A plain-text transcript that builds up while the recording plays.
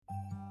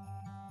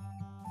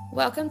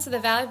Welcome to the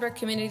Valley Brook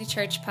Community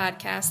Church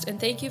podcast, and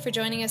thank you for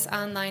joining us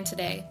online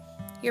today.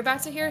 You're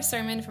about to hear a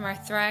sermon from our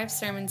Thrive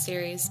sermon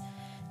series.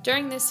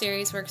 During this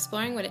series, we're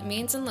exploring what it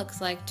means and looks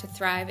like to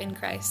thrive in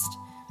Christ.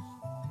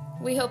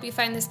 We hope you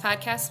find this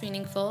podcast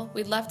meaningful.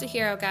 We'd love to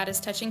hear how God is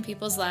touching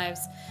people's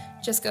lives.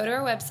 Just go to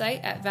our website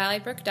at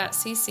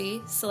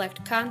valleybrook.cc,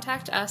 select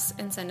Contact Us,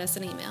 and send us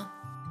an email.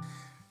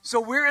 So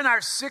we're in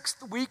our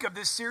 6th week of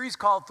this series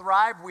called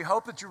Thrive. We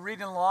hope that you're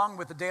reading along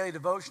with the daily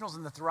devotionals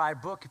in the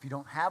Thrive book. If you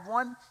don't have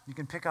one, you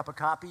can pick up a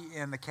copy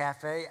in the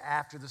cafe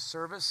after the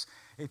service.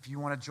 If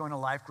you want to join a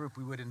life group,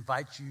 we would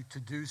invite you to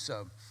do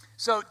so.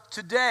 So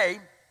today,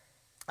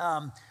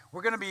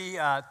 we're going to be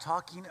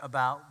talking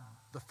about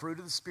the fruit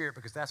of the Spirit,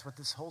 because that's what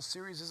this whole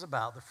series is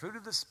about, the fruit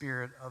of the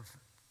Spirit of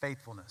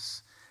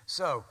faithfulness.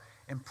 So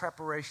in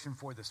preparation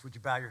for this, would you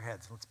bow your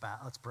heads?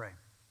 Let's pray.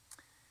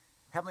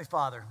 Heavenly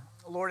Father,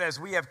 Lord, as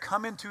we have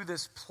come into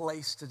this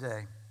place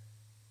today,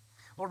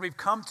 Lord, we've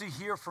come to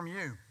hear from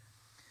you.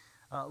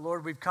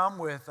 Lord, we've come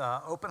with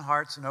open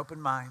hearts and open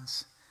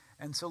minds.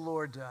 And so,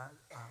 Lord,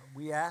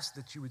 we ask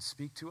that you would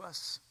speak to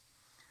us.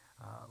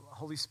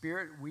 Holy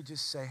Spirit, we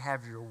just say,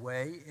 have your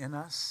way in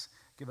us.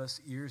 Give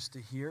us ears to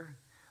hear.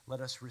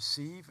 Let us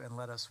receive and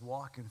let us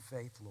walk in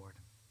faith, Lord.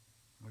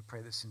 We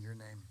pray this in your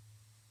name.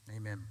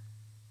 Amen.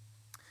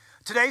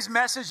 Today's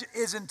message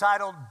is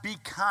entitled, Be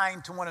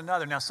Kind to One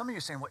Another. Now, some of you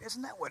are saying, well,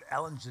 isn't that what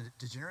Ellen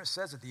DeGeneres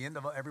says at the end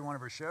of every one of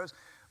her shows?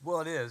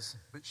 Well, it is,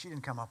 but she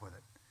didn't come up with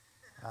it.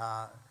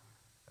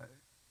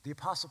 The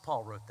Apostle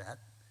Paul wrote that.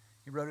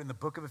 He wrote it in the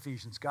book of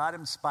Ephesians. God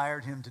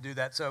inspired him to do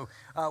that. So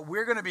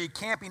we're going to be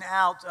camping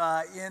out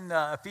in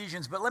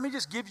Ephesians, but let me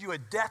just give you a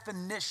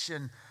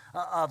definition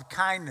of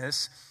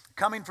kindness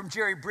coming from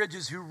Jerry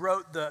Bridges, who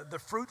wrote The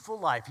Fruitful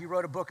Life. He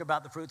wrote a book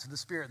about the fruits of the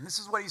Spirit, and this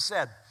is what he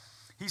said.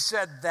 He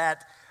said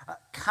that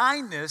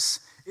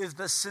kindness is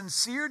the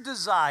sincere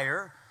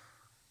desire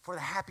for the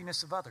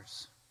happiness of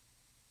others.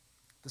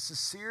 The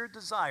sincere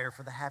desire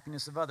for the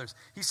happiness of others.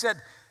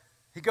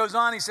 He goes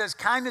on, he says,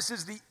 kindness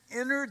is the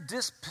inner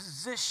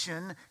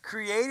disposition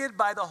created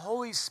by the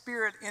Holy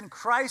Spirit in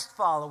Christ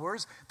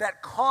followers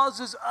that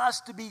causes us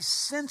to be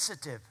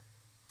sensitive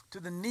to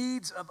the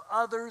needs of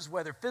others,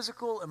 whether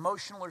physical,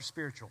 emotional, or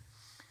spiritual.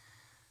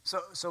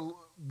 So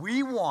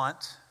we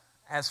want,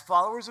 as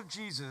followers of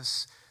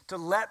Jesus, to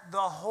let the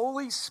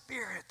Holy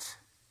Spirit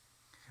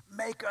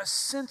make us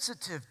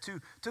sensitive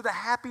to the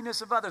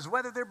happiness of others,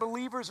 whether they're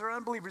believers or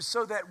unbelievers,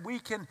 so that we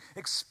can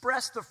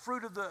express the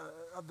fruit of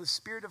the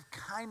Spirit of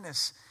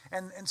kindness.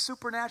 And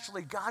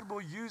supernaturally, God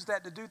will use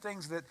that to do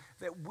things that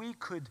we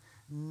could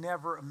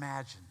never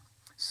imagine.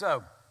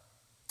 So,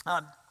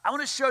 I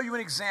want to show you an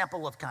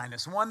example of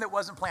kindness, one that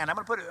wasn't planned. I'm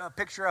going to put a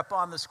picture up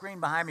on the screen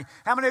behind me.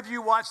 How many of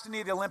you watched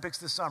any of the Olympics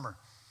this summer?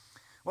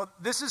 Well,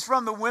 this is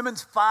from the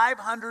women's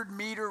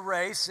 500-meter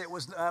race. It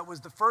was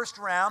the first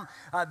round.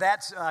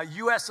 That's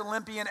U.S.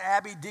 Olympian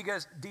Abby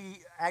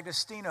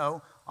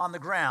D'Agostino on the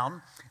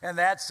ground. And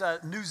that's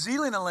New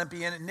Zealand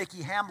Olympian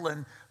Nikki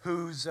Hamblin,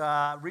 who's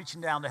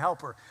reaching down to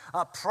help her.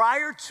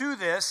 Prior to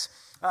this,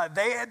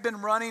 they had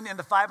been running in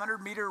the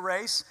 500-meter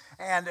race,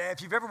 and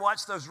if you've ever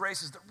watched those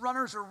races, the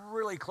runners are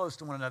really close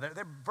to one another.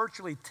 They're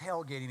virtually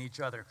tailgating each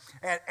other.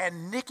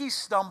 And Nikki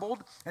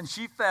stumbled, and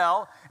she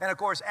fell, and of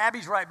course,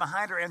 Abby's right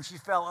behind her, and she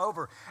fell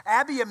over.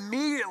 Abby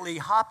immediately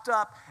hopped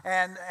up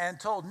and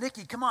told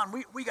Nikki, come on,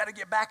 we got to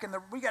get back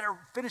we got to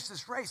finish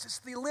this race. It's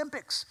the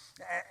Olympics.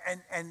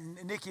 And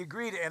Nikki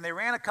agreed, and they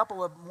ran a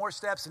couple of more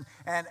steps,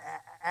 and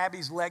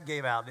Abby's leg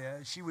gave out.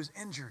 She was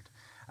injured.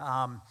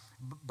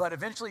 But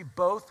eventually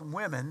both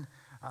women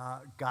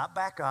got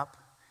back up,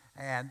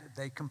 and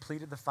they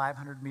completed the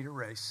 500-meter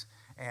race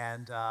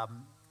and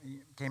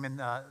came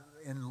in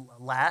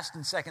last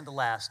and second to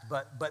last,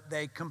 but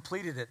they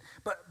completed it.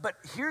 But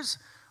here's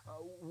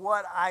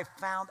what I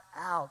found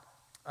out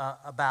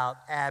about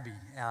Abby.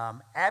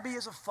 Abby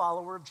is a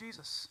follower of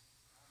Jesus.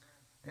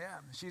 Yeah,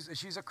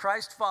 she's a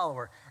Christ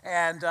follower,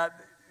 and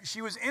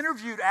she was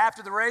interviewed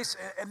after the race,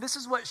 and this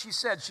is what she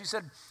said. She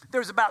said, there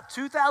was about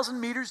 2,000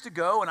 meters to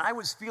go, and I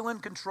was feeling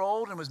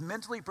controlled and was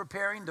mentally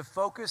preparing to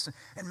focus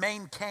and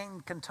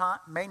maintain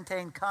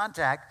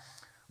contact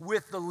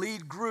with the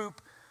lead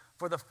group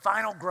for the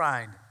final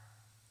grind.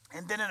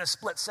 And then in a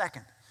split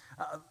second,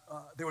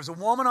 there was a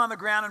woman on the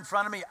ground in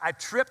front of me. I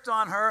tripped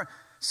on her.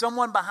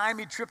 Someone behind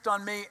me tripped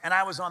on me, and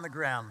I was on the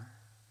ground.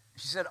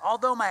 She said,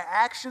 although my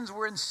actions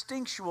were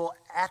instinctual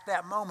at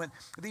that moment,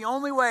 the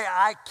only way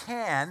I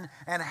can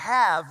and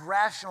have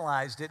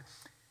rationalized it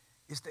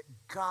is that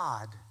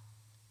God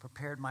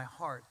prepared my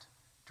heart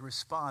to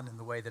respond in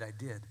the way that I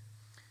did.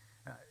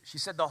 She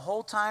said, the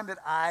whole time that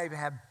I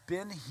have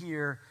been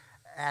here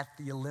at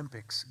the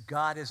Olympics,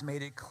 God has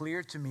made it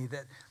clear to me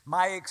that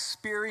my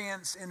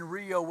experience in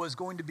Rio was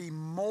going to be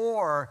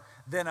more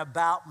than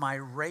about my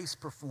race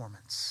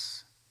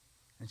performance.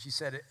 And she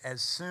said,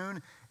 as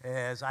soon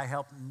as I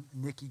helped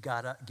Nikki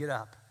get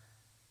up,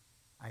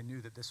 I knew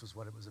that this was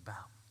what it was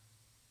about.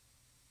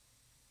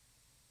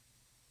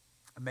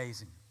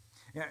 Amazing.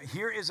 You know,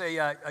 here is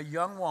a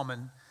young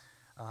woman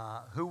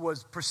who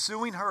was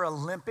pursuing her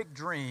Olympic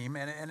dream,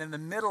 and in the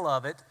middle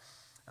of it,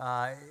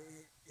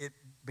 it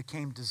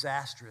became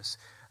disastrous.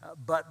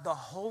 But the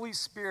Holy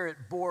Spirit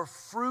bore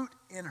fruit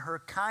in her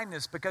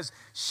kindness because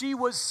she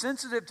was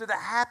sensitive to the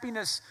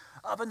happiness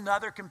of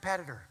another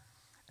competitor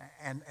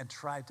and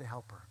tried to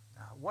help her.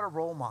 What a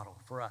role model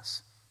for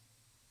us.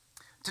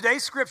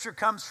 Today's scripture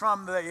comes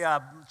from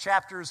the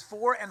chapters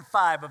 4 and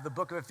 5 of the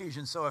book of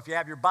Ephesians. So if you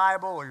have your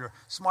Bible or your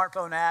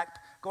smartphone app,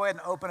 go ahead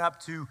and open up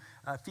to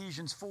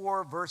Ephesians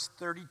 4, verse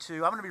 32.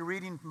 I'm going to be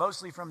reading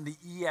mostly from the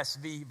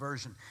ESV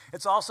version.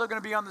 It's also going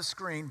to be on the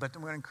screen, but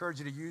I'm going to encourage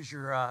you to use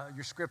your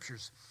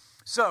scriptures.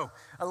 So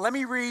let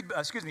me read,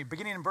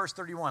 beginning in verse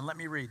 31, let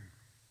me read.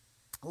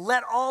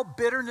 Let all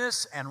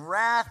bitterness and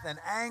wrath and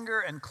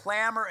anger and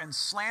clamor and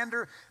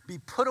slander be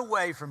put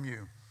away from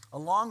you,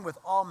 along with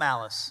all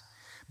malice.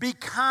 Be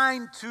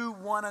kind to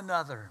one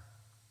another,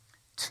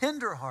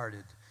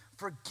 tenderhearted,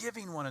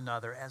 forgiving one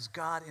another as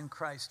God in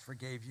Christ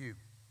forgave you.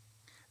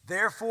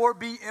 Therefore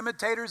be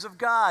imitators of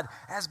God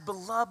as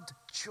beloved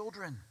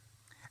children,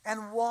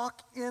 and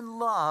walk in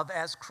love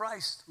as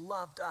Christ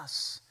loved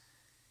us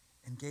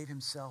and gave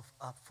himself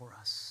up for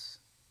us,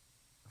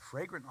 a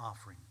fragrant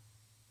offering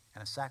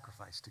and a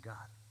sacrifice to God.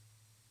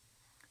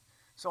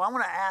 So I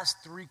want to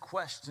ask 3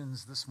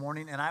 questions this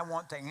morning, and I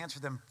want to answer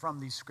them from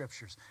these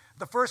scriptures.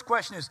 The first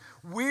question is,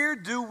 where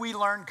do we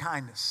learn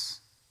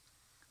kindness?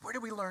 Where do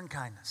we learn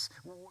kindness?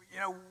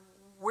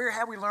 Where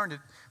have we learned it?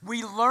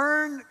 We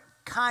learn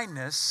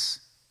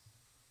kindness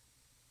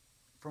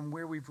from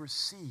where we've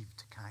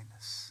received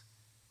kindness.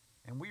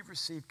 And we've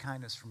received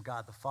kindness from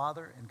God the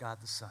Father and God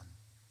the Son.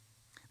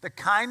 The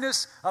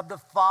kindness of the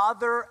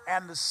Father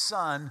and the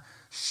Son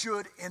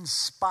should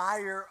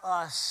inspire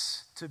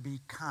us to be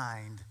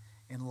kind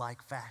in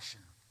like fashion.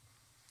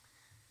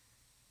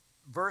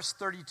 Verse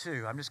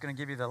 32, I'm just going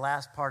to give you the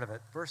last part of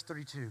it. Verse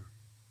 32,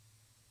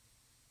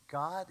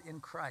 God in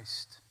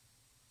Christ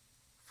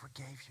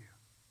forgave you.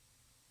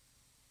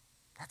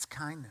 That's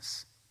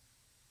kindness.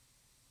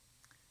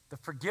 The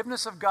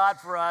forgiveness of God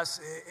for us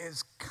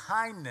is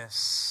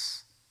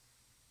kindness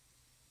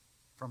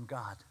from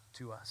God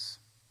to us.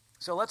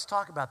 So let's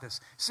talk about this.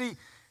 See,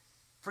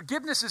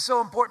 forgiveness is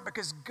so important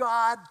because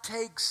God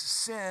takes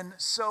sin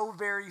so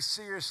very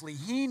seriously.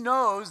 He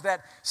knows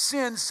that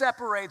sin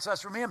separates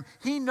us from him.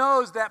 He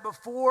knows that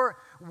before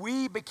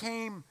we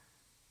became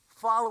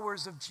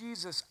followers of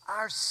Jesus,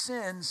 our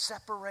sin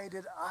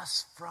separated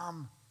us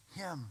from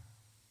him.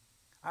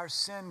 Our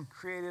sin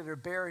created a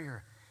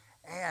barrier.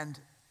 And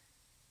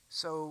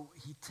so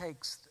he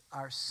takes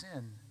our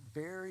sin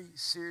very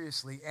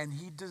seriously, and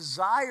he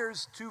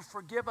desires to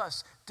forgive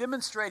us,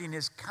 demonstrating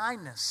his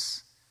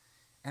kindness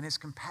and his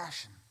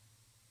compassion.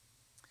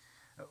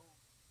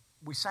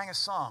 We sang a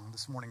song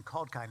this morning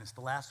called Kindness,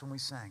 the last one we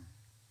sang.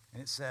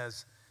 And it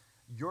says,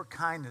 your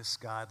kindness,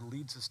 God,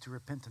 leads us to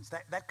repentance.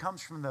 That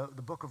comes from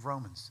the book of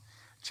Romans,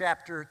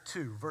 chapter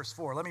 2, verse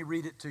 4. Let me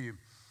read it to you.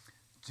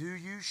 Do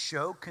you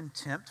show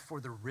contempt for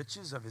the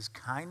riches of his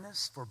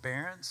kindness,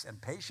 forbearance,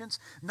 and patience,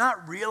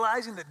 not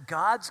realizing that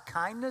God's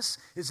kindness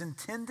is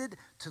intended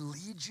to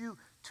lead you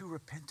to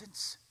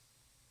repentance?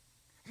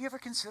 Have you ever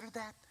considered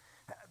that?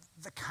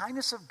 The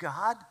kindness of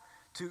God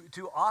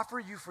to offer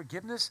you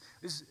forgiveness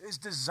is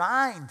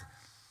designed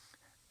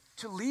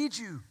to lead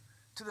you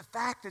to the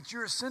fact that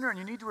you're a sinner and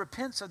you need to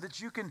repent so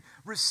that you can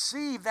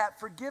receive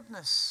that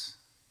forgiveness.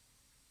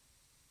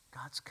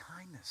 God's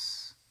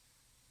kindness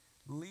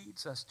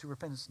leads us to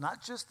repentance.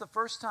 Not just the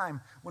first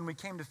time when we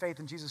came to faith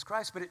in Jesus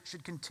Christ, but it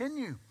should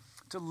continue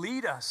to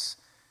lead us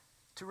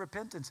to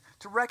repentance,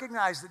 to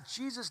recognize that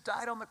Jesus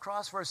died on the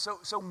cross for us.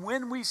 So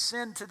when we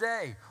sin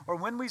today, or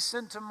when we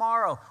sin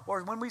tomorrow,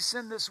 or when we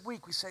sin this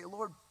week, we say,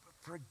 Lord,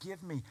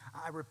 forgive me.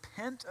 I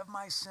repent of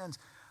my sins.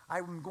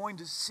 I'm going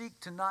to seek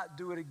to not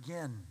do it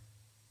again.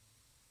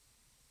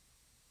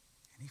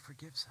 And he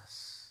forgives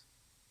us.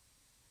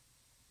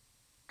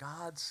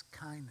 God's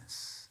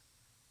kindness.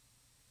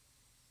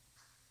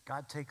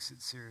 God takes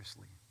it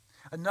seriously.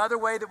 Another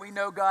way that we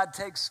know God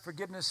takes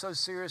forgiveness so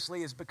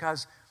seriously is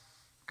because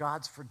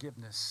God's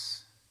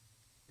forgiveness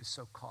is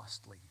so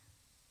costly.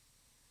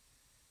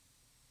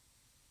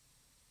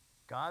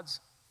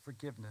 God's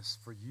forgiveness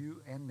for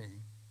you and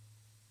me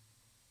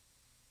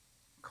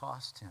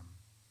cost him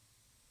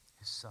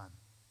his son.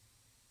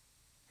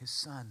 His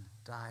son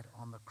died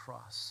on the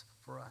cross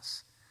for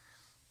us.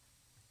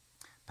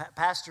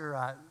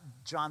 Pastor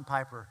John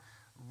Piper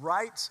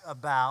writes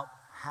about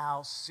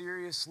how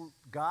serious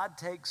God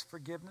takes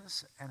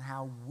forgiveness and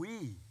how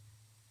we,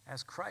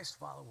 as Christ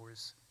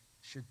followers,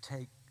 should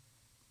take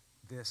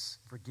this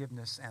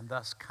forgiveness and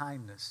thus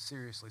kindness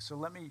seriously. So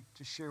let me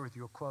just share with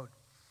you a quote.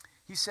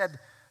 He said,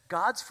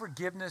 God's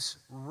forgiveness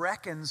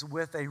reckons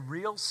with a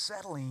real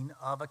settling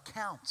of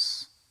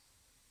accounts,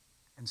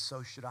 and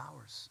so should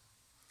ours.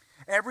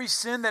 Every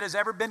sin that has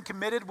ever been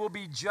committed will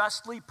be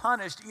justly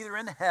punished either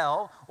in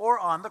hell or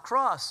on the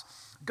cross.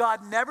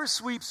 God never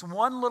sweeps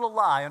one little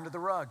lie under the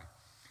rug.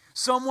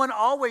 Someone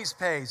always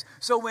pays.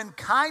 So when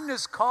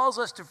kindness calls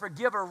us to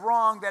forgive a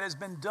wrong that has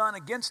been done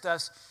against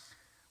us,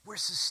 we're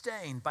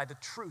sustained by the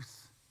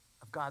truth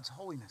of God's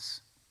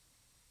holiness.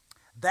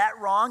 That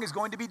wrong is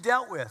going to be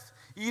dealt with.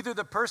 Either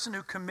the person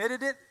who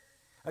committed it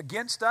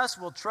against us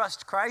will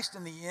trust Christ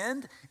in the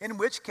end, in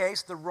which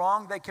case the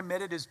wrong they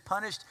committed is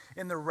punished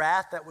in the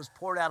wrath that was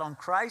poured out on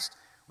Christ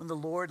when the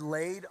Lord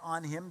laid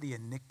on him the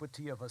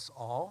iniquity of us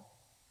all.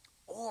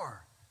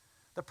 Or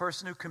the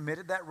person who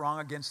committed that wrong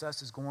against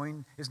us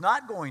is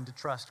not going to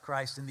trust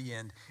Christ in the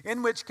end,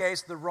 in which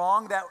case the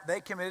wrong that they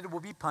committed will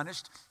be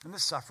punished in the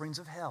sufferings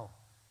of hell.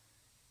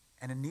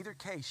 And in neither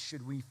case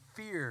should we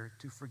fear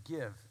to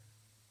forgive,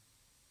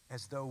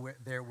 as though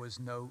there was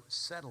no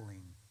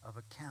settling of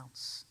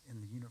accounts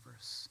in the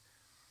universe.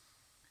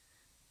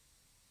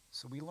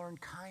 So we learn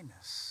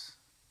kindness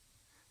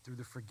through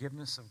the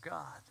forgiveness of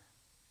God.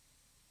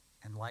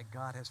 And like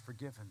God has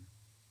forgiven,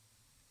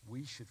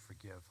 we should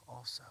forgive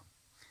also.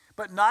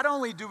 But not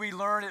only do we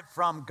learn it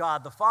from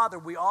God the Father,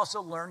 we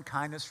also learn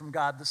kindness from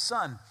God the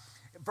Son.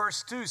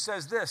 Verse 2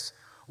 says this,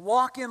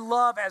 walk in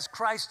love as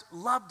Christ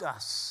loved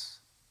us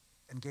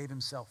and gave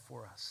himself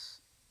for us.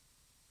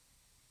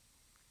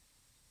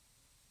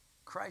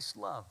 Christ's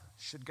love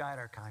should guide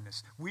our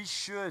kindness. We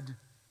should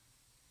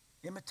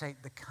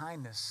imitate the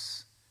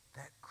kindness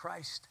that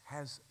Christ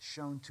has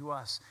shown to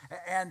us.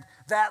 And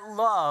that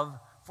love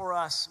for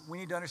us, we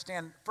need to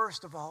understand,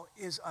 first of all,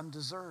 is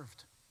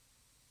undeserved.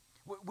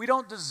 We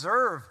don't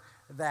deserve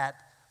that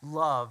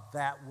love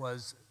that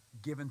was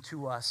given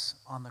to us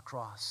on the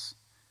cross.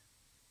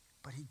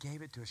 But he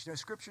gave it to us. You know,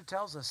 Scripture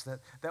tells us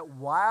that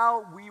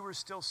while we were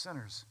still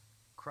sinners,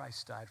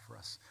 Christ died for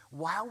us.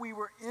 While we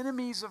were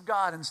enemies of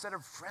God instead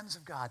of friends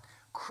of God,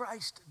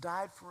 Christ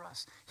died for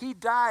us. He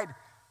died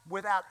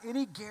without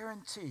any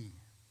guarantee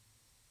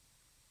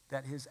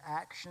that his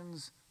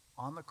actions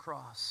on the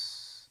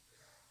cross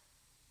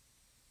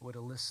would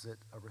elicit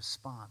a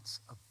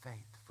response of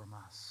faith from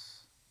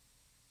us.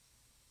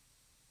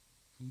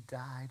 He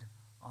died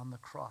on the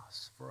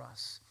cross for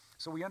us.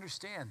 So we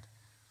understand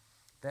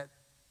that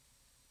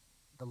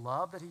the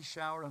love that he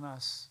showered on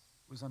us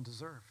was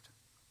undeserved.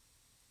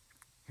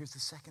 Here's the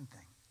second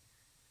thing.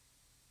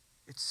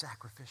 It's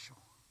sacrificial.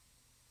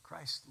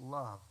 Christ's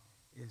love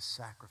is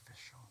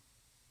sacrificial.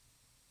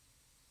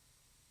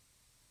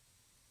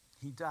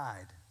 He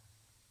died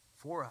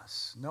for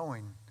us,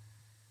 knowing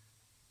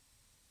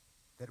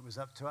that it was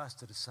up to us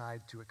to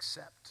decide to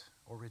accept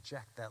or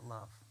reject that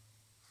love.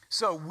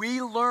 So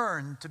we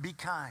learn to be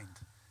kind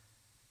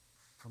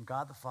from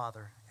God the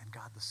Father and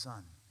God the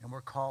Son, and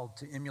we're called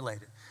to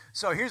emulate it.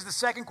 So here's the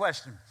second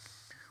question.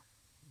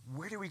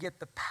 Where do we get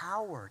the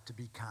power to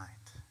be kind?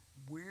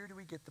 Where do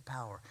we get the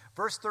power?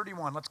 Verse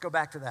 31, let's go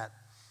back to that.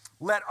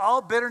 Let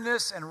all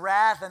bitterness and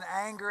wrath and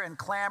anger and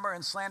clamor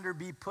and slander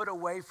be put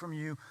away from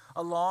you,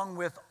 along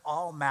with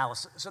all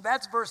malice. So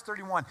that's verse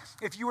 31.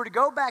 If you were to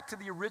go back to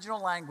the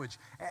original language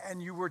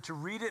and you were to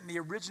read it in the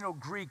original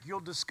Greek, you'll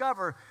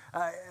discover,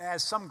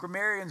 as some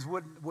grammarians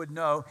would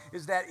know,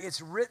 is that it's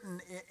written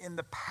in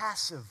the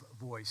passive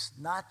voice,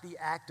 not the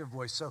active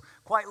voice. So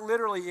quite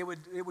literally, it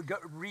would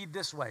read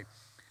this way.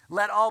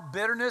 Let all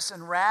bitterness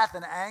and wrath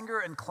and anger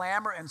and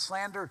clamor and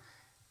slander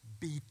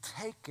be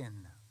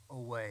taken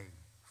away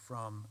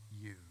from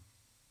you.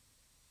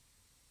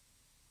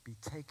 Be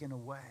taken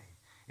away.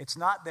 It's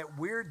not that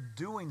we're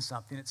doing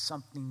something, it's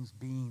something's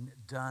being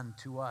done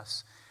to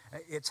us.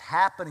 It's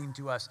happening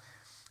to us.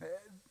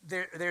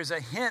 There's a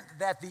hint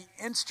that the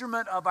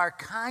instrument of our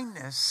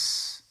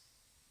kindness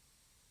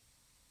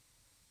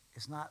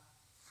is not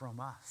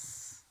from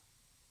us.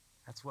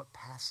 That's what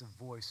passive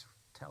voice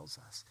tells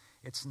us.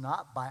 It's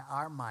not by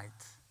our might.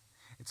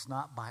 It's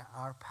not by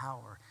our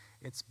power.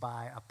 It's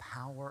by a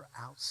power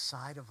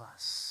outside of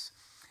us.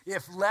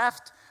 If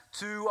left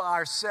to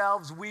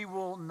ourselves, we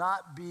will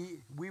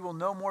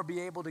no more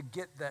be able to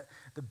get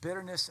the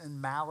bitterness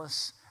and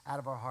malice out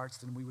of our hearts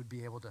than we would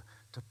be able to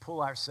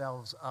pull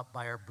ourselves up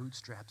by our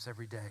bootstraps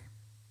every day.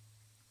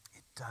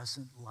 It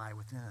doesn't lie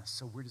within us.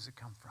 So where does it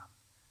come from?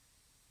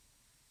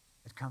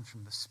 It comes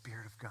from the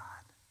Spirit of God,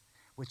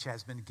 which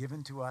has been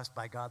given to us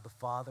by God the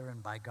Father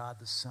and by God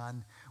the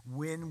Son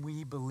when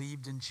we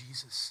believed in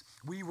Jesus.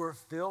 We were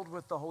filled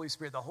with the Holy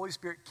Spirit. The Holy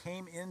Spirit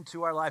came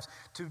into our lives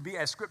to be,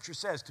 as Scripture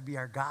says, to be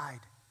our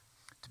guide,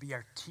 to be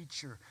our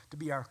teacher, to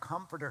be our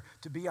comforter,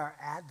 to be our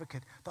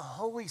advocate. The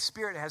Holy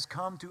Spirit has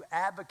come to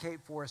advocate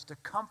for us, to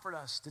comfort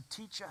us, to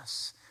teach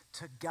us,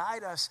 to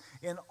guide us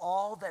in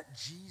all that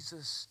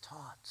Jesus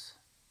taught.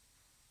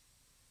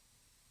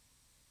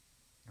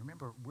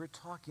 Remember, we're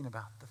talking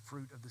about the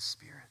fruit of the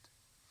Spirit.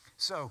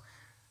 So,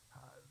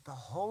 the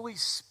Holy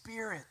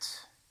Spirit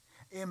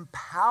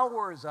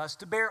empowers us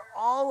to bear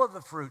all of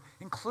the fruit,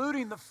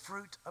 including the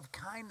fruit of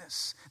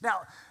kindness.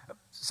 Now,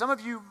 some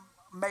of you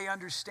may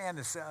understand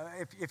this.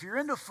 If you're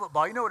into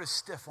football, you know what a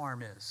stiff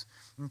arm is.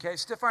 Okay,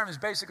 stiff arm is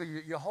basically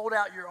you hold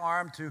out your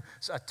arm to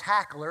a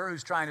tackler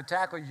who's trying to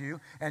tackle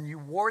you, and you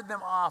ward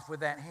them off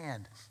with that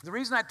hand. The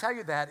reason I tell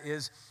you that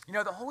is, you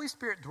know, the Holy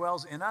Spirit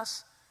dwells in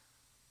us,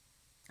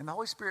 and the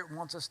Holy Spirit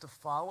wants us to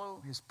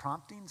follow his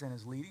promptings and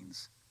his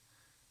leadings.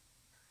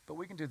 But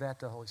we can do that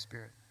to the Holy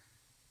Spirit.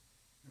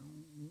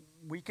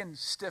 We can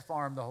stiff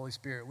arm the Holy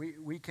Spirit.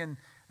 We can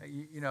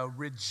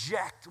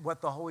reject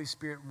what the Holy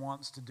Spirit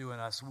wants to do in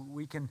us.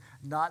 We can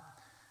not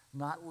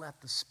let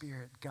the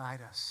Spirit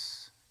guide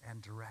us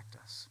and direct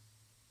us.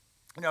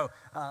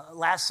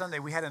 Last Sunday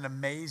we had an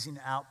amazing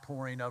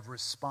outpouring of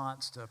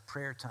response to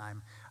prayer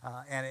time,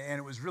 and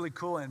it was really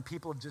cool, and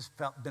people have just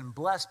been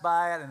blessed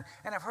by it,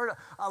 and I've heard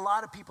a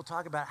lot of people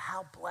talk about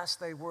how blessed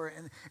they were,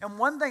 and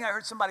one thing I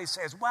heard somebody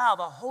say is, wow,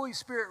 the Holy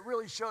Spirit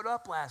really showed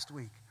up last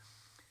week.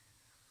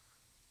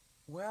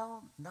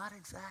 Well, not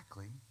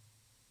exactly.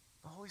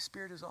 The Holy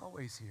Spirit is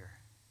always here.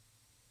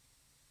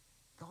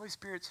 The Holy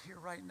Spirit's here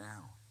right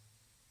now.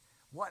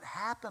 What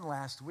happened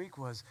last week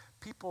was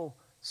people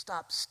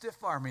stopped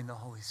stiff-arming the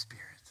Holy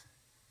Spirit.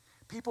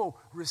 People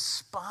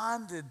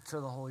responded to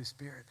the Holy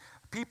Spirit.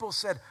 People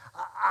said,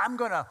 I'm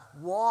going to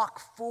walk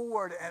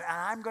forward and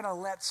I'm going to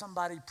let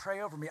somebody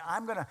pray over me.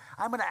 I'm going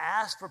to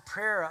ask for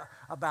prayer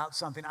about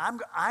something.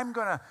 I'm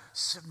going to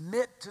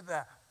submit to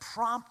the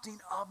prompting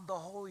of the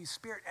Holy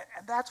Spirit.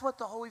 And that's what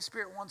the Holy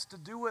Spirit wants to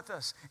do with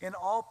us in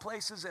all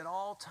places at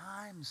all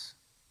times.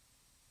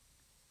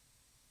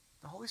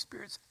 The Holy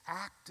Spirit's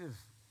active,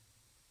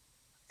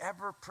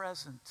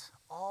 ever-present,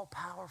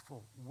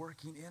 all-powerful,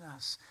 working in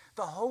us.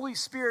 The Holy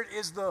Spirit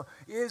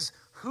is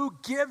who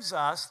gives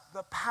us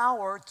the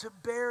power to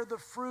bear the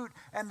fruit,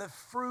 and the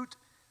fruit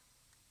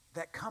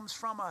that comes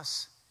from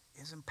us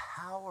is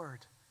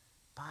empowered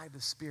by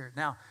the Spirit.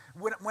 Now,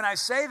 when I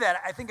say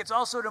that, I think it's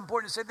also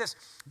important to say this,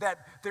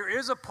 that there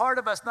is a part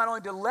of us not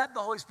only to let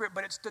the Holy Spirit,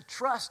 but it's to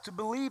trust, to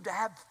believe, to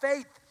have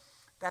faith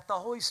that the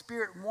Holy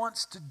Spirit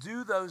wants to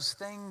do those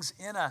things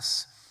in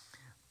us.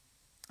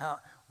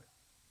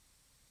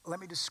 Let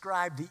me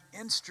describe the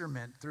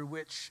instrument through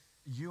which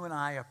you and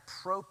I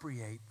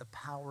appropriate the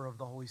power of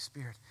the Holy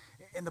Spirit.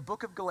 In the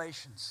book of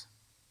Galatians,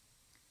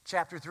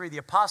 chapter 3, the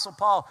Apostle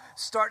Paul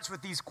starts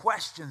with these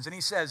questions, and he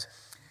says,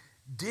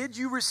 did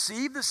you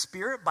receive the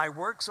Spirit by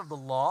works of the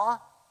law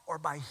or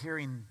by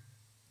hearing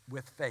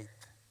with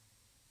faith?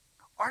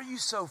 Are you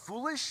so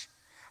foolish?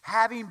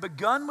 Having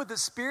begun with the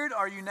Spirit,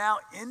 are you now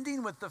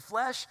ending with the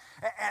flesh?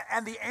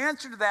 And the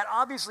answer to that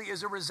obviously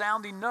is a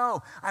resounding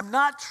no. I'm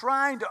not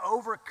trying to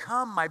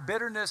overcome my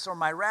bitterness or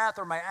my wrath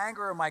or my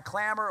anger or my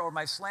clamor or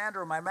my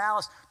slander or my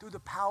malice through the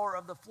power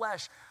of the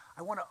flesh.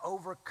 I want to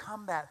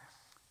overcome that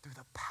through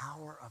the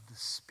power of the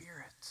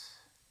Spirit.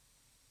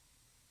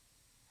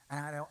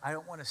 And I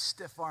don't want to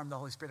stiff-arm the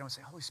Holy Spirit. I want to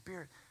say, Holy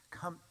Spirit,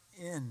 come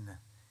in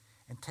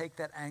and take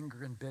that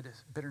anger and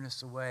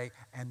bitterness away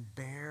and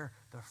bear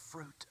the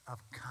fruit of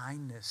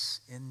kindness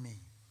in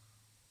me.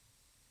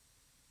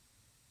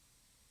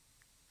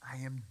 I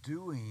am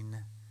doing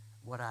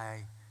what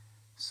I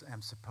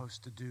am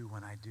supposed to do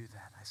when I do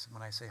that.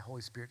 When I say,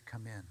 Holy Spirit,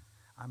 come in,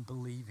 I'm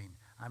believing.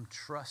 I'm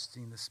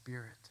trusting the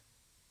Spirit.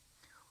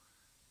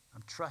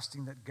 I'm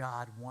trusting that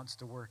God wants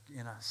to work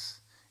in us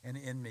and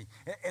in me.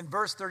 In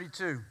verse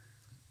 32,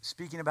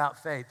 speaking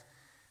about faith,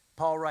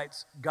 Paul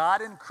writes,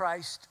 God in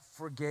Christ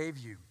forgave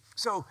you.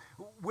 So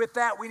with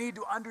that, we need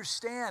to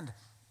understand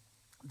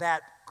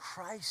that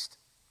Christ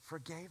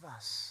forgave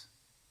us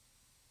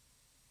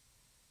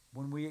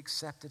when we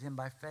accepted him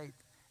by faith,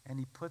 and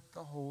he put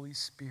the Holy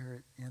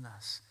Spirit in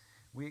us.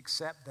 We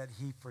accept that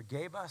he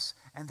forgave us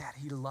and that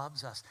he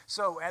loves us.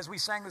 So as we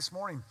sang this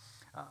morning,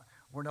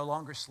 we're no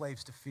longer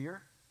slaves to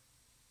fear.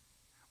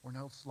 We're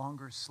no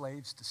longer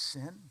slaves to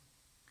sin.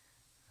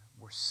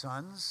 We're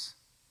sons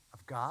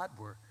of God.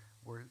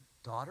 We're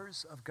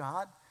daughters of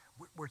God.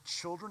 We're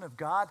children of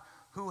God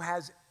who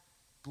has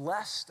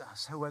blessed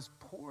us, who has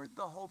poured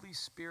the Holy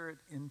Spirit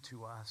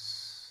into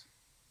us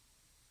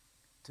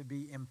to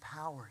be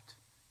empowered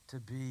to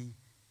be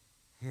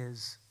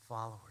his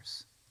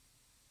followers.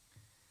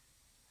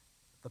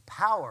 The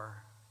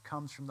power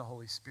comes from the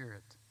Holy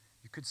Spirit.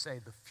 You could say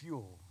the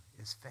fuel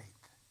is faith.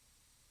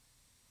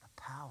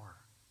 The power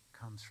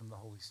comes from the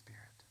Holy Spirit.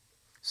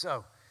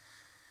 So,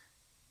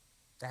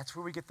 that's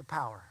where we get the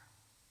power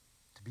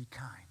to be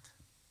kind.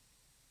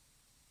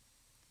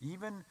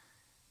 Even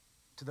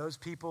to those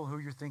people who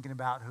you're thinking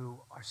about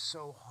who are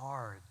so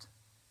hard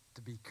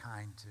to be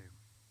kind to.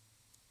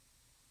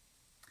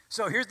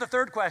 So here's the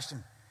third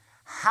question.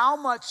 How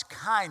much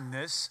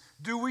kindness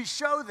do we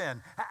show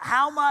then?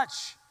 How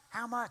much?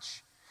 How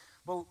much?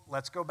 Well,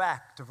 let's go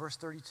back to verse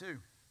 32.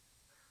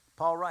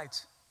 Paul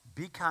writes,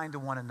 be kind to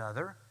one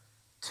another,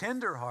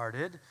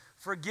 tenderhearted,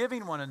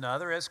 forgiving one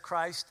another as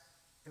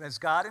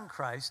God in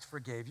Christ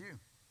forgave you.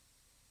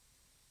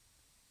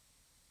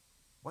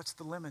 What's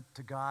the limit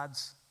to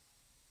God's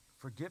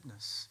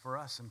forgiveness for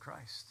us in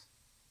Christ?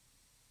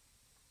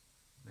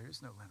 There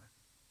is no limit.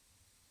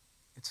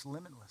 It's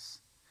limitless.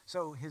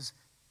 So his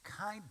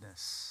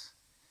kindness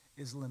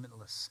is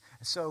limitless.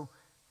 So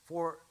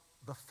for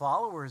the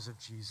followers of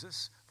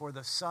Jesus, for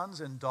the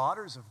sons and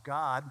daughters of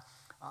God,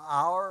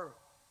 our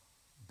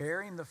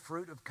bearing the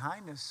fruit of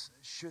kindness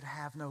should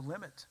have no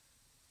limit.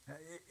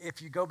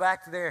 If you go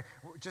back to there,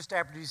 just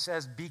after he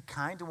says, be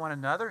kind to one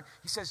another,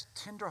 he says,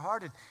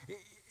 tenderhearted.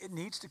 It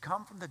needs to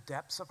come from the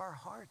depths of our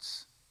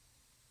hearts.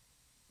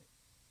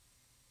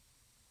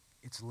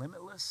 It's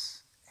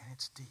limitless and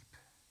it's deep.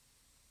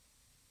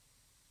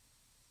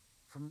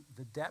 from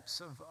the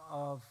depths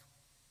of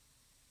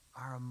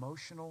our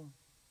emotional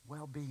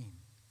well-being.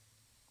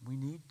 We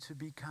need to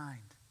be kind.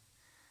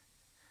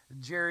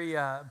 Jerry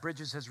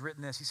Bridges has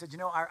written this. He said,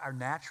 our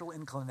natural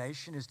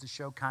inclination is to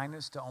show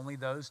kindness to only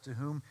those to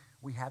whom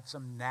we have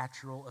some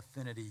natural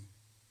affinity.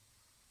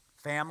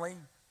 Family,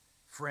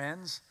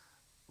 friends,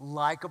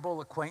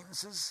 likable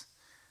acquaintances.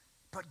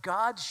 But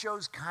God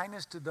shows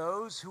kindness to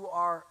those who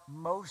are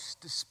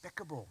most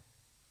despicable,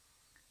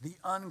 the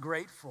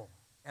ungrateful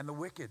and the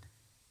wicked.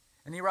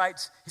 And he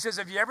says,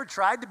 have you ever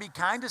tried to be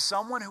kind to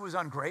someone who was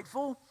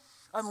ungrateful?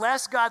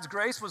 Unless God's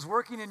grace was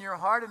working in your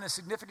heart in a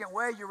significant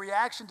way, your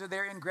reaction to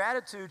their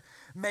ingratitude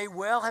may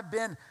well have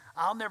been,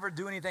 I'll never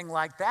do anything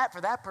like that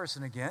for that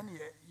person again.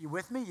 You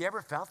with me? You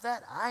ever felt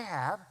that? I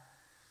have.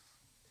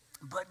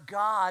 But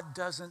God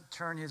doesn't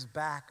turn his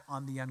back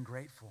on the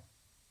ungrateful.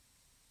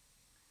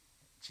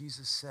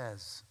 Jesus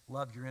says,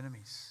 love your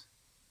enemies.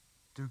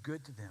 Do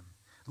good to them.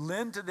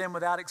 Lend to them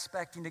without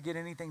expecting to get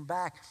anything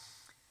back.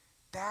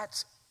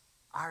 That's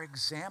our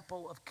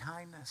example of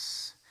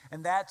kindness.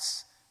 And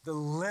that's the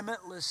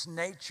limitless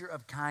nature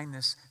of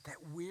kindness that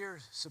we're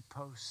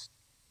supposed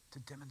to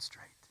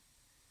demonstrate.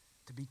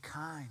 To be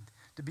kind.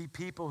 To be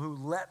people who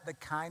let the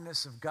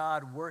kindness of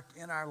God work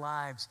in our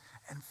lives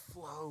and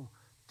flow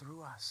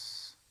through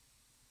us.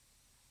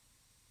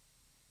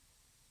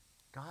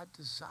 God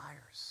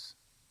desires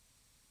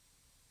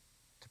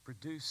to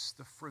produce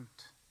the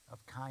fruit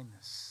of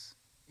kindness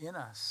in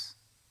us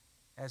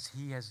as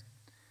he has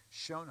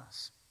shown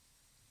us.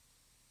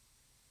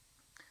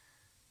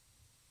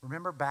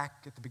 Remember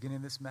back at the beginning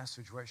of this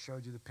message where I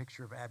showed you the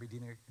picture of Abby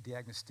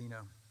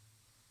D'Agostino.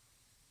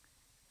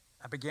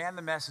 I began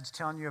the message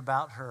telling you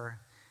about her,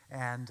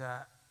 and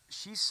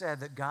she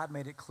said that God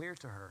made it clear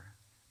to her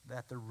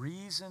that the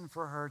reason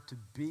for her to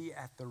be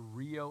at the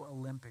Rio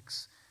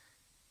Olympics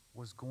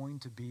was going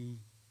to be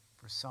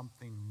for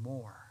something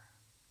more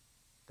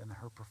than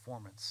her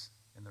performance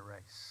in the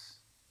race.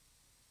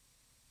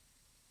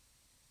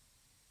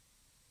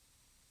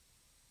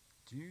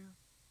 Do you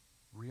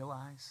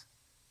realize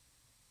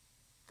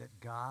that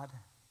God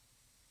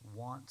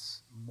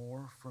wants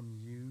more from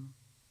you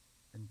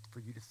than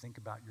for you to think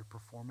about your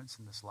performance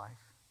in this life?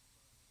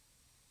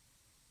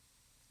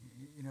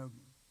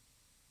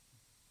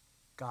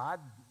 God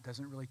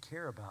doesn't really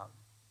care about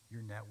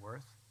your net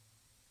worth.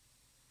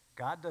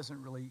 God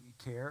doesn't really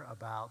care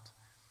about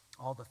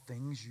all the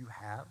things you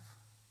have.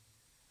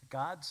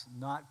 God's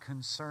not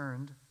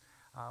concerned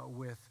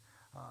with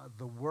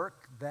the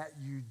work that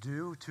you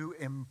do to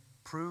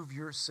improve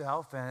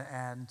yourself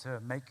and to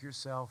make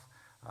yourself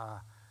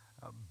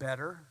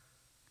better.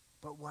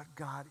 But what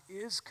God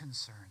is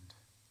concerned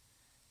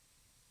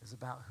is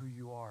about who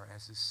you are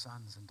as his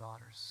sons and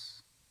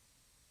daughters.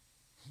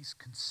 He's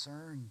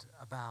concerned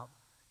about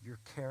your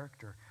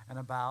character and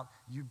about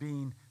you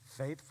being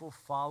faithful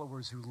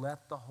followers who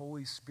let the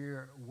Holy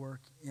Spirit work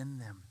in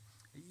them.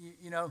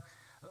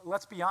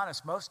 Let's be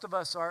honest. Most of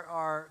us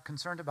are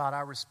concerned about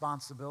our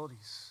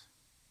responsibilities,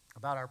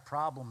 about our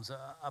problems,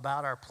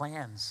 about our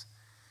plans.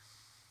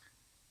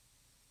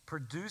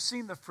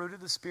 Producing the fruit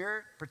of the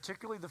Spirit,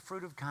 particularly the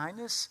fruit of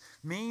kindness,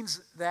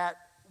 means that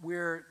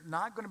we're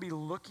not going to be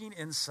looking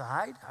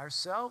inside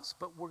ourselves,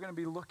 but we're going to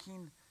be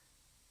looking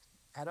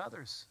at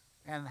others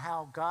and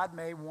how God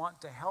may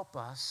want to help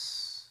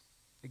us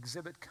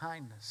exhibit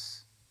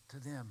kindness to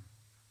them.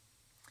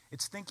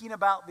 It's thinking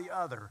about the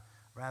other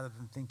rather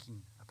than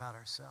thinking about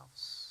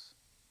ourselves.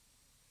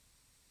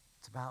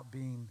 It's about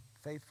being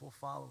faithful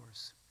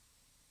followers.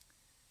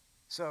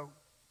 So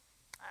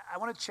I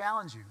want to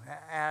challenge you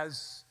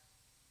as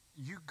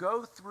you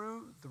go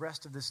through the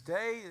rest of this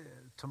day,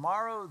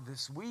 tomorrow,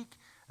 this week,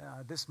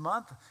 this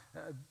month,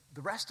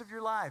 the rest of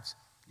your lives.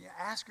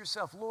 Ask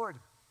yourself, Lord,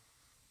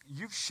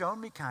 you've shown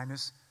me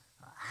kindness.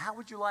 How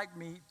would you like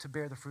me to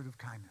bear the fruit of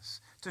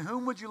kindness? To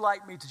whom would you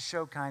like me to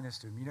show kindness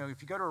to?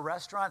 If you go to a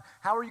restaurant,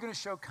 how are you going to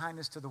show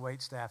kindness to the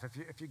wait staff?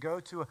 If you go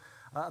to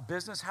a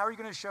business, how are you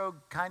going to show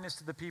kindness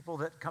to the people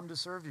that come to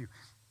serve you?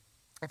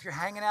 If you're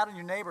hanging out in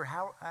your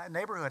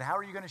neighborhood, how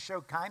are you going to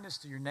show kindness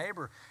to your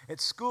neighbor?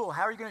 At school,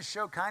 how are you going to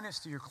show kindness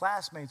to your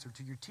classmates or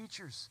to your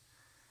teachers?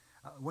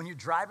 When you're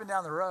driving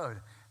down the road,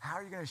 how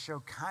are you going to show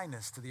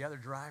kindness to the other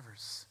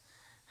drivers?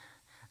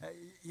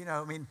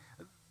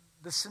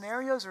 The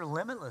scenarios are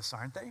limitless,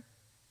 aren't they?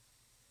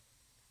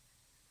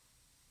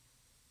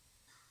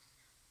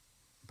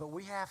 But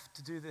we have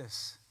to do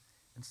this.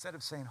 Instead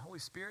of saying, Holy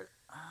Spirit,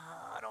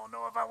 I don't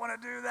know if I want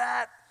to do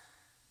that.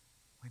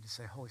 We need to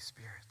say, Holy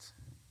Spirit,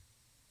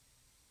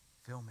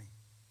 fill me,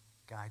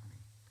 guide me,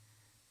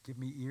 give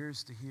me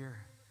ears to hear.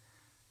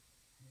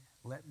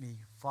 Let me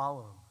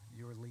follow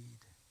your lead.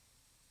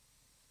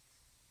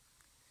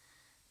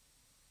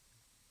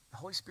 The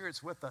Holy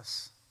Spirit's with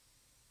us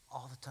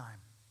all the time.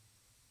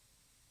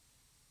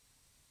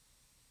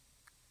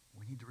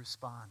 We need to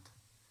respond.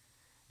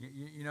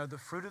 The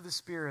fruit of the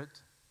Spirit,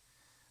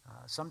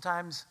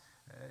 sometimes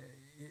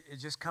it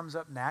just comes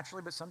up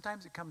naturally, but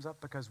sometimes it comes up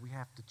because we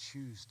have to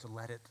choose to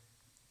let it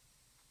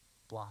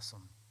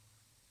blossom.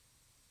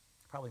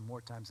 Probably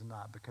more times than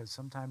not, because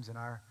sometimes in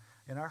our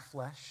in our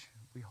flesh,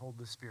 we hold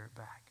the Spirit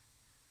back.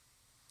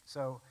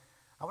 So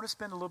I want to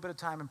spend a little bit of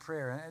time in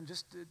prayer and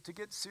just to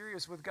get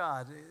serious with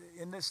God.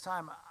 In this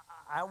time,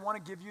 I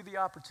want to give you the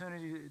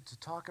opportunity to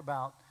talk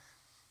about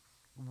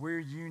where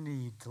you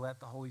need to let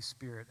the Holy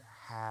Spirit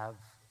have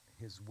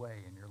his way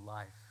in your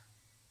life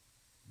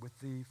with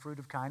the fruit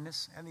of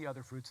kindness and the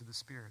other fruits of the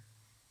Spirit.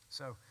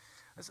 So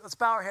let's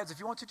bow our heads. If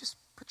you want to, just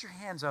put your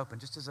hands open,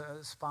 just as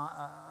a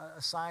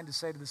sign to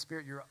say to the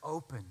Spirit, you're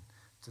open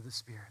to the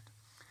Spirit.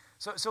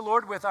 So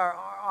Lord, with our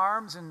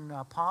arms and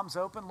palms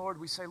open, Lord,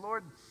 we say,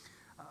 Lord,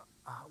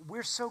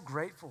 we're so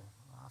grateful.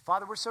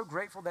 Father, we're so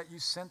grateful that you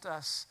sent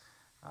us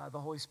the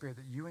Holy Spirit,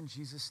 that you and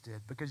Jesus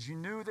did, because you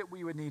knew that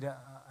we would need a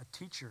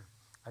teacher,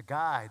 a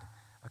guide,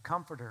 a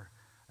comforter,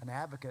 an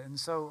advocate. And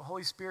so,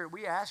 Holy Spirit,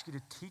 we ask you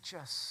to teach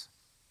us.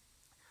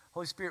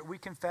 Holy Spirit, we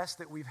confess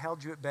that we've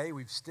held you at bay.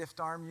 We've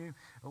stiff-armed you.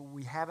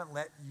 We haven't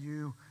let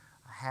you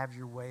have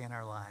your way in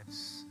our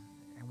lives.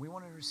 And we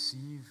want to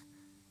receive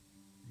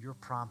your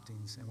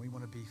promptings, and we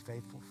want to be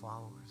faithful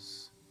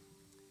followers.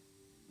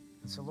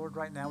 And so, Lord,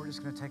 right now we're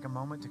just going to take a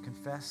moment to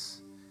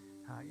confess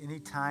any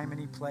time,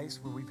 any place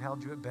where we've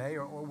held you at bay,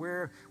 or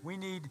where we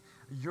need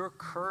your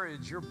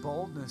courage, your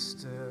boldness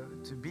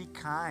to be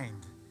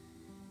kind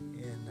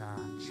in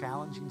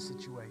challenging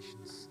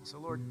situations. So,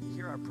 Lord,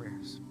 hear our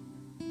prayers.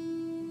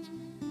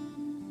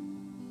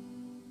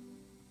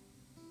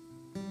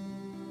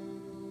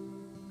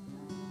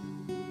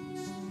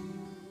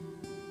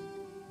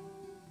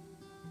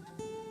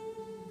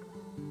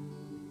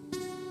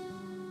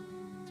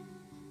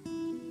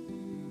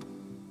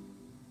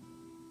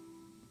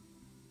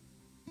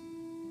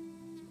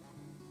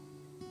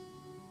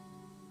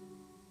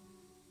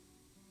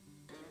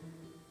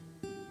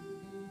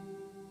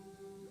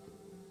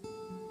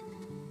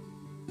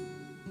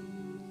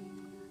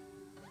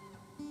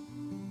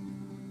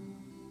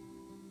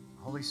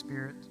 Holy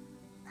Spirit,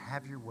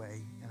 have your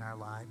way in our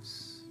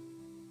lives,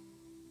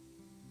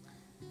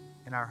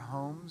 in our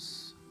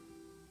homes,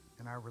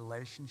 in our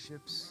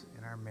relationships,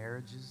 in our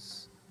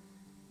marriages,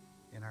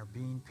 in our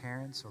being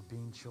parents or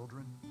being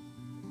children,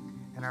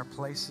 in our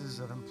places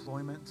of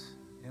employment,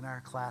 in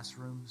our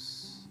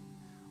classrooms,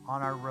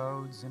 on our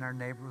roads, in our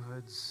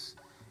neighborhoods,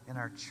 in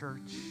our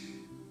church.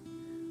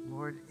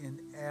 Lord, in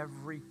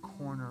every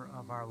corner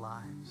of our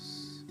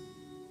lives.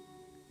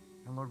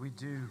 And Lord, we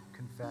do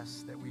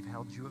confess that we've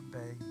held you at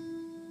bay.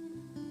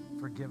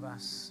 Forgive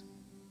us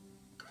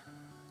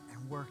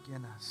and work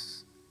in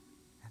us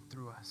and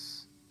through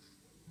us.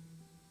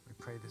 We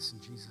pray this in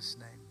Jesus'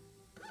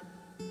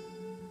 name.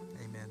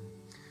 Amen.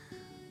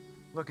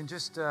 Look, in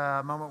just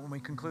a moment when we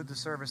conclude the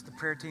service, the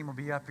prayer team will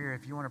be up here.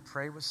 If you want to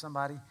pray with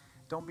somebody,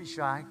 don't be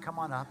shy. Come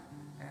on up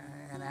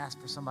and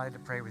ask for somebody to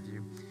pray with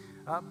you.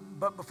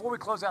 But before we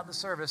close out the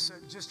service,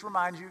 just to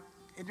remind you,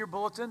 in your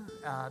bulletin,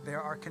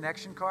 there are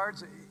connection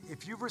cards.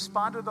 If you've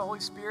responded to the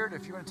Holy Spirit,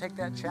 if you want to take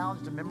that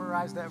challenge to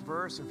memorize that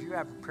verse, or if you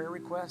have a prayer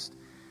request,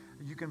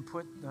 you can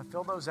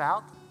fill those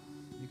out.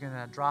 You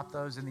can drop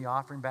those in the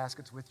offering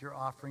baskets with your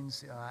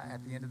offerings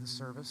at the end of the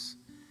service.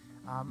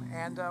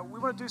 And we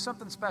want to do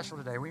something special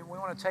today. We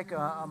want to take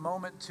a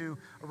moment to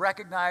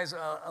recognize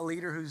a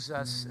leader who's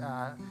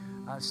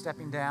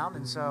stepping down.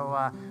 And so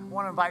I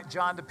want to invite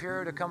John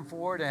DePiro to come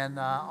forward, and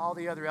all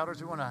the other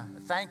elders. We want to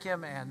thank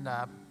him and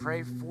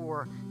pray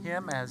for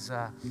him as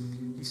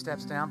he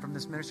steps down from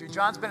this ministry.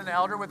 John's been an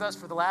elder with us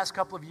for the last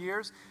couple of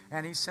years,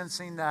 and he's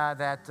sensing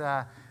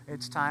that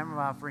it's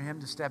time for him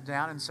to step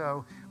down. And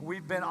so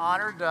we've been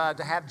honored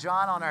to have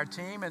John on our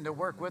team and to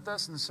work with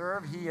us and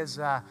serve. He is...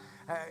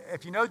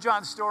 if you know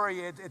John's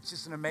story, it's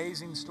just an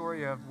amazing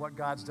story of what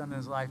God's done in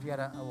his life. He had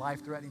a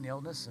life-threatening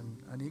illness and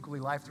an equally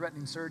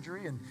life-threatening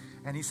surgery.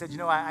 And he said,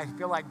 I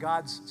feel like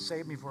God's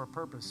saved me for a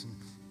purpose. And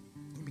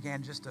he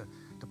began just to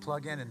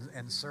plug in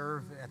and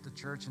serve at the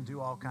church and do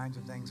all kinds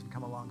of things and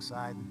come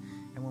alongside.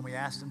 And when we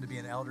asked him to be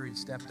an elder, he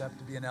stepped up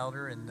to be an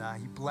elder, and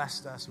he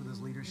blessed us with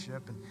his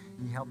leadership, and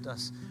he helped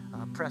us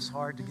press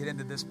hard to get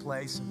into this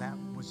place, and that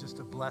was just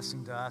a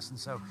blessing to us. And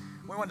so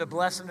we wanted to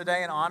bless him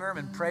today and honor him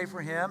and pray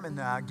for him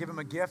and give him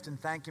a gift and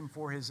thank him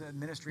for his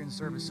ministry and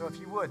service. So if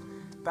you would,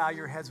 bow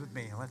your heads with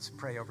me and let's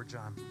pray over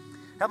John.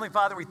 Heavenly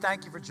Father, we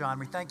thank you for John.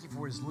 We thank you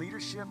for his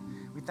leadership.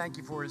 We thank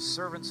you for his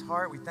servant's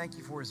heart. We thank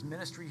you for his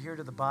ministry here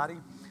to the body.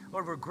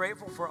 Lord, we're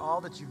grateful for all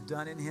that you've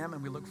done in him,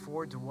 and we look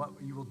forward to what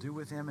you will do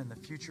with him in the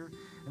future.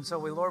 And so,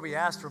 Lord, we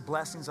ask for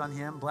blessings on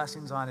him,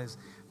 blessings on his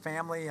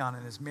family, on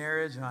his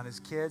marriage, and on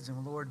his kids.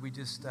 And Lord, we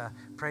just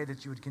pray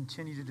that you would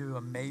continue to do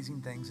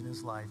amazing things in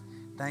his life.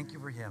 Thank you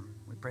for him.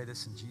 We pray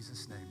this in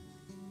Jesus' name.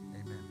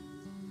 Amen.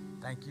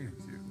 Thank you.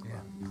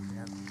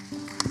 Yeah.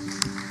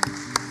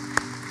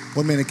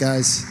 1 minute,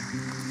 guys.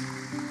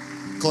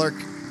 Clark,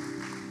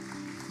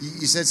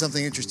 you said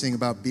something interesting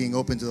about being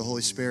open to the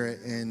Holy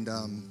Spirit, and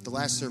the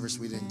last service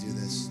we didn't do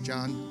this.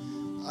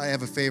 John, I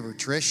have a favor.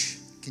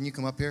 Trish, can you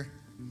come up here?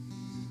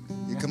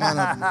 You come on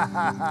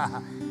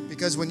up.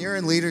 Because when you're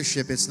in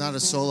leadership, it's not a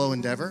solo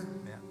endeavor.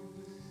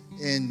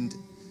 Yeah. And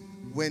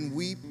when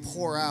we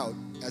pour out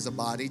as a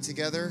body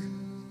together,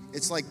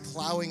 It's like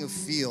plowing a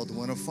field.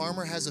 When a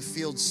farmer has a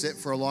field sit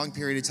for a long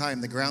period of time,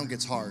 the ground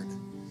gets hard.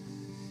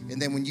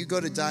 And then when you go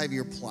to dive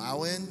your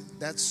plow in,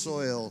 that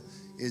soil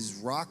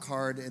is rock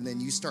hard, and then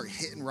you start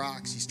hitting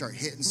rocks, you start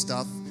hitting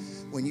stuff.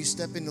 When you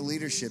step into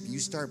leadership, you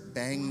start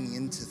banging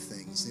into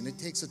things, and it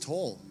takes a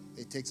toll.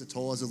 It takes a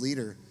toll as a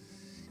leader.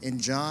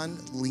 And John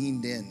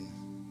leaned in.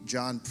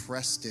 John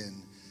pressed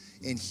in.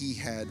 And he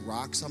had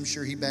rocks I'm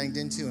sure he banged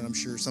into, and I'm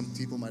sure some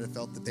people might have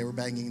felt that they were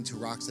banging into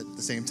rocks at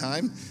the same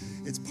time.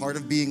 It's part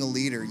of being a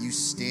leader. You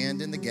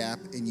stand in the gap,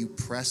 and you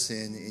press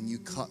in, and you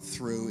cut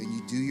through, and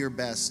you do your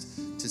best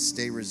to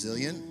stay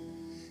resilient.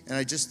 And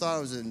I just thought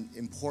it was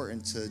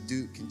important to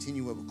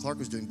continue what Clark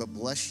was doing, but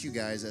bless you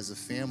guys as a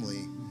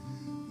family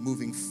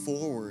moving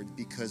forward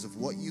because of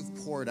what you've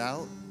poured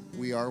out.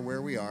 We are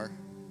where we are,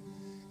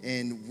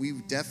 and we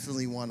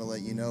definitely want to let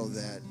you know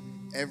that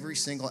every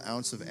single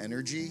ounce of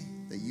energy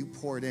that you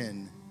poured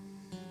in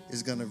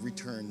is going to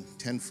return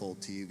tenfold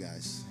to you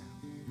guys.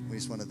 We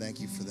just want to thank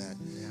you for that.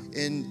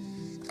 Yeah.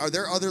 And are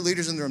there other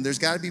leaders in the room? There's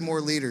got to be more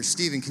leaders.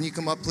 Stephen, can you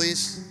come up,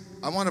 please?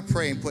 I want to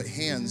pray and put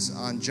hands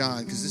on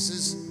John because this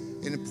is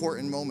an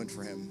important moment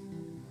for him.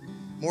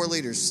 More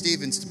leaders.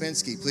 Stephen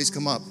Stupinski, please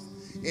come up.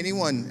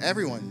 Anyone,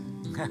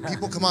 everyone,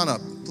 people come on up,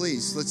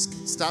 please.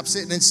 Let's stop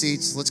sitting in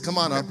seats. Let's come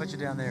on up. I'll put you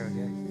down there,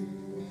 okay?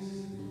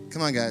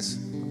 Come on, guys.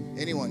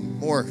 Anyone,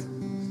 more.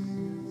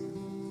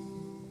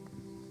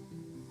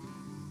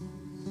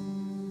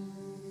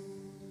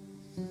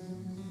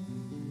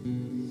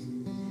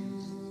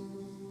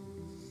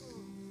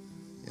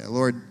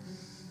 Lord,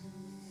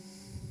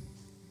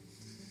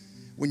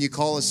 when you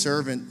call a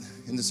servant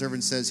and the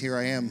servant says, "Here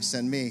I am,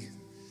 send me,"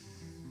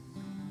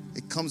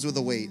 it comes with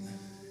a weight.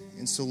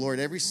 And so, Lord,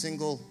 every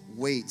single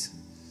weight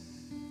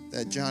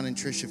that John and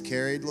Trish have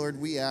carried, Lord,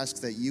 we ask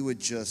that you would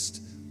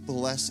just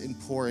bless and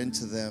pour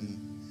into them,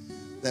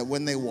 that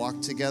when they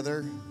walk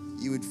together,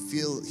 you would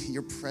feel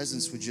your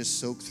presence would just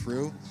soak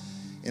through,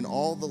 and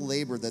all the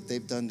labor that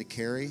they've done to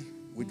carry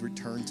would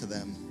return to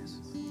them,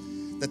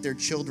 that their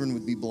children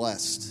would be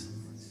blessed,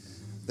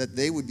 that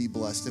they would be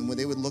blessed. And when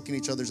they would look in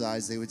each other's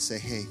eyes, they would say,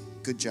 "Hey,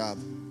 good job,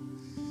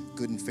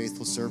 good and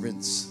faithful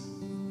servants,"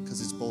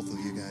 because it's both of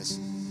you guys.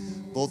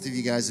 Both of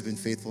you guys have been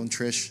faithful. And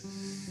Trish,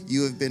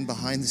 you have been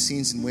behind the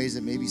scenes in ways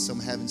that maybe some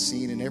haven't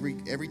seen. And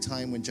every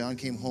time when John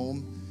came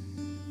home,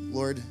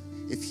 Lord,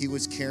 if he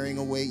was carrying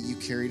a weight, you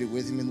carried it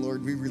with him. And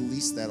Lord, we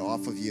release that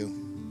off of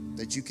you,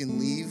 that you can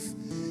leave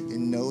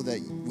and know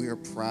that we are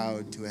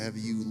proud to have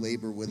you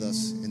labor with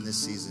us in this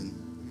season.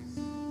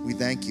 We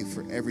thank you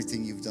for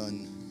everything you've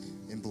done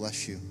and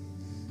bless you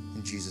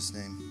in Jesus'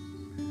 name.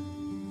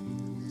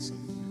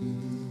 Awesome.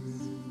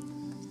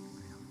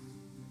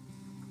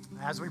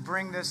 As we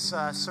bring this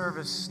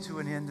service to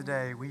an end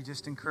today, we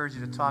just encourage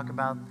you to talk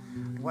about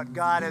what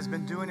God has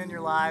been doing in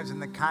your lives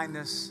and the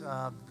kindness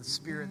of the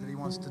Spirit that he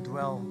wants to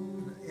dwell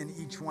in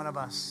each one of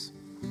us.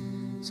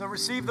 So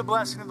receive the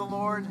blessing of the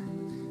Lord.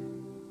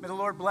 May the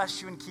Lord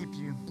bless you and keep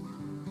you.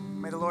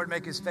 May the Lord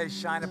make his face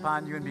shine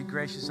upon you and be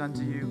gracious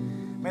unto you.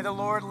 May the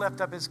Lord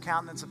lift up his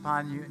countenance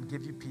upon you and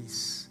give you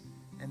peace.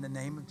 In the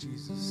name of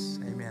Jesus,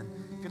 amen.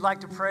 If you'd like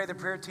to pray, the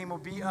prayer team will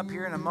be up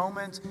here in a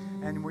moment,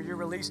 and where you're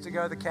released to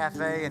go to the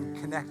cafe and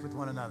connect with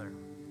one another.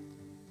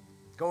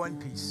 Go in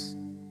peace.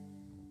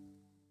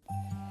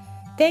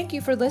 Thank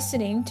you for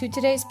listening to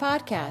today's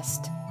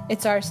podcast.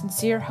 It's our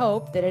sincere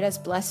hope that it has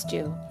blessed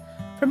you.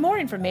 For more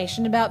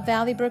information about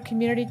Valley Brook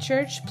Community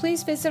Church,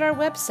 please visit our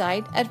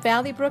website at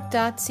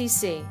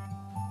valleybrook.cc.